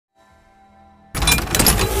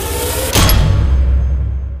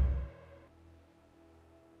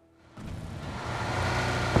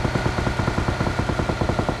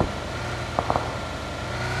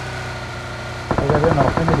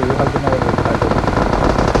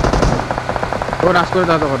ও রাশ করে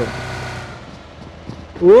দাও তো করো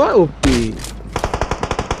ও ওপি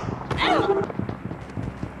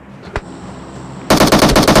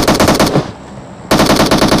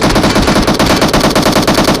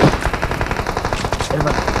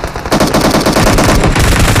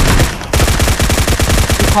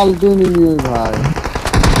ফালতু মিলিয়ে ভাই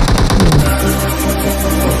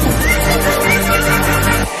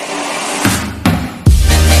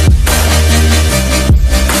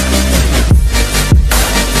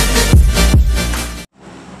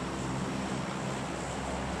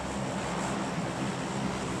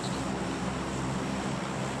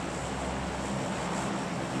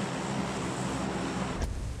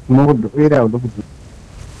Mudo, irá, do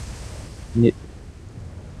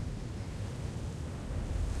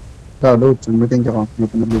Tá, do outro, não tem que falar, não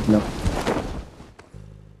tem que falar.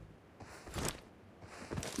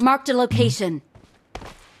 Marked a location.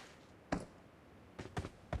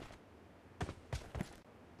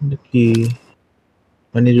 Aqui.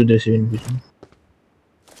 Manejo desse vídeo.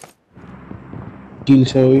 Kill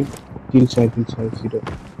sai, zero.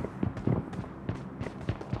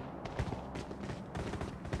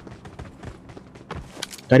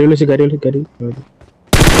 Gari.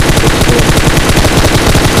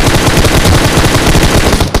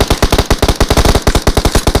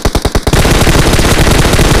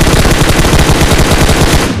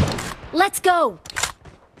 Let's go.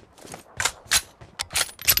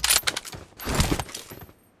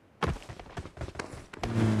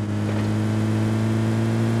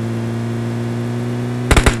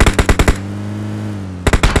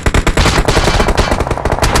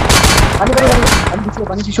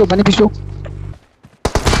 Pani pisau.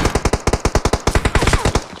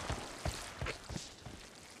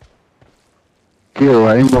 Kyo,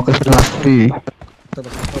 ini mau ke selasi.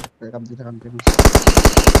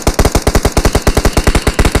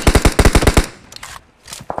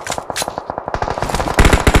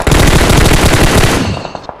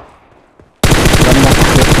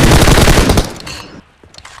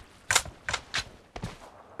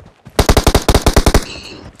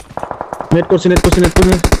 Net kursi.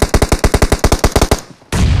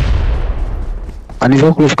 Pani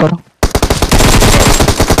को close करो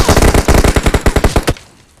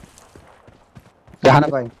जहां ना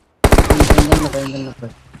भाई engine ना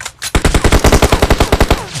भाई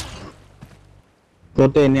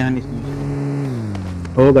तो ini Hanis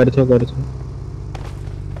oh garis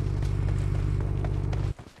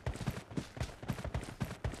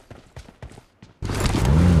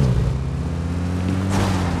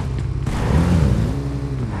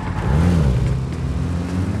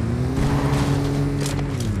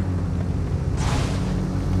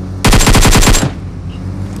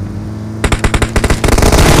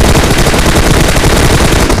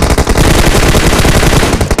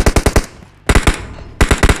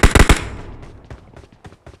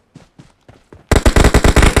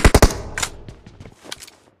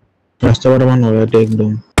रास्ता बराबर हो गया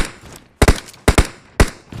एकदम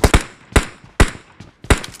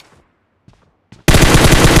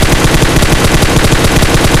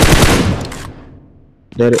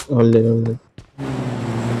there all there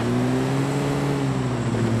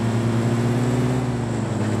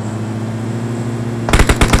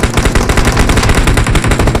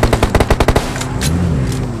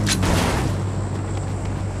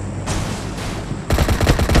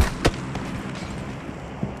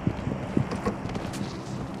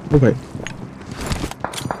ओ भाई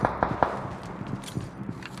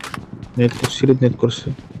नेट करছে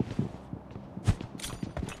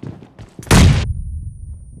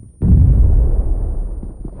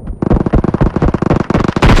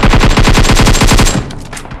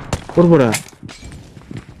করবরা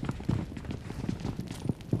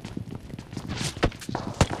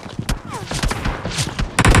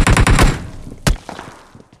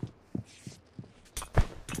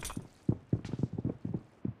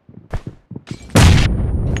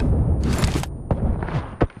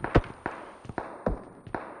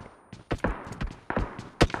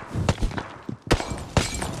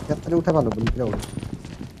यात्रा उठा ভালো বলি কিরা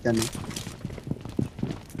জানি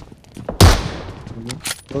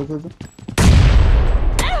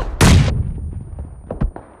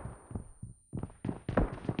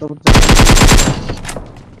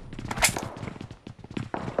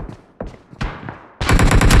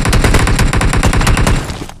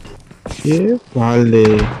ये वाले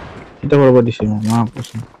এটা বরাবর দিছে মা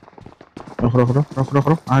কসম রখ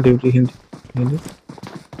আ ডিউটি হিন্দি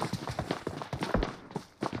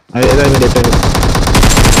আই এরা মেরে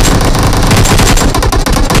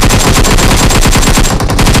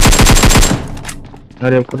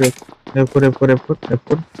আরে পরে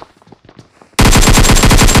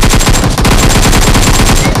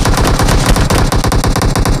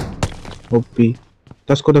ओपी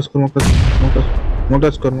टच कर मग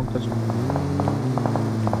टच कर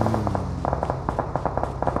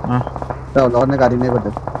हां तो ने गाड़ी नहीं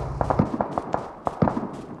बदल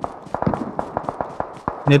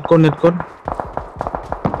नेट कर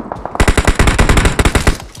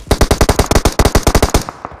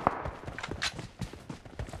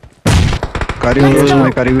Let's go.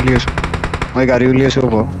 मैं गाड़ी लिए सो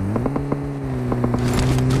वो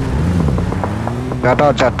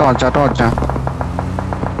चाटा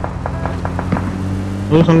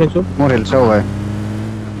वो सामने चो मोर हिल सो है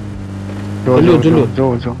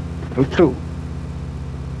जो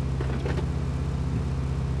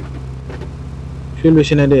फ्यूल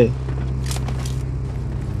बेसी নাই দে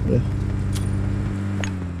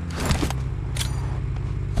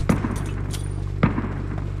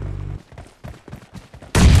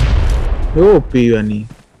ओ पीवानी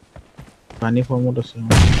पानी फॉर्मट আছে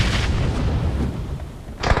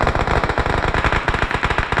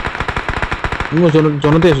মই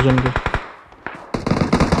জনতে আছো জনতে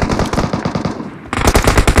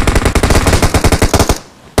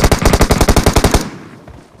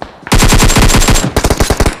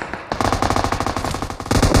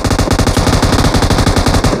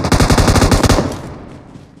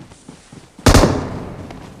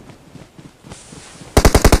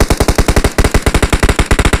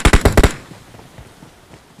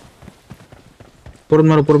Purut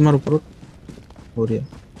maru Boria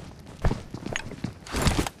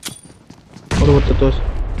Purut terus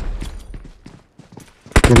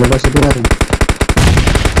lepas itu lari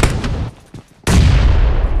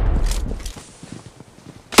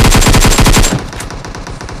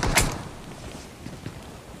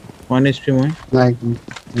 1 HP moy naik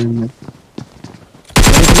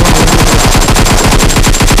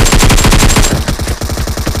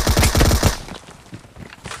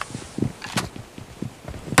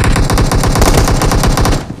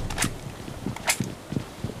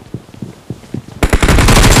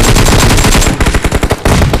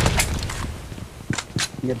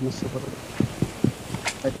lihat musuh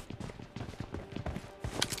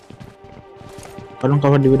Tolong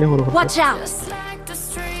cover di video huruf. Watch out.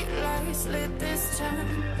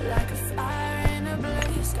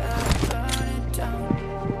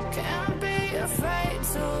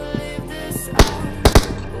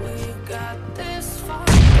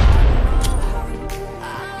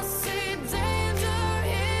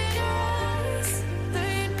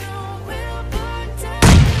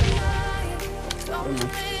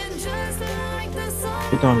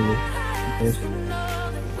 Kita ambil. Yes.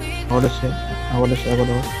 Ada sih.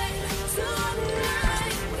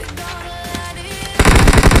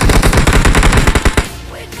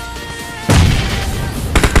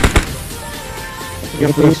 Ya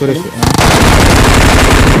sorry.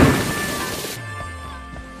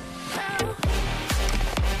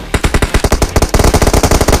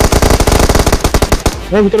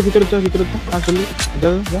 ভিতরে আসলে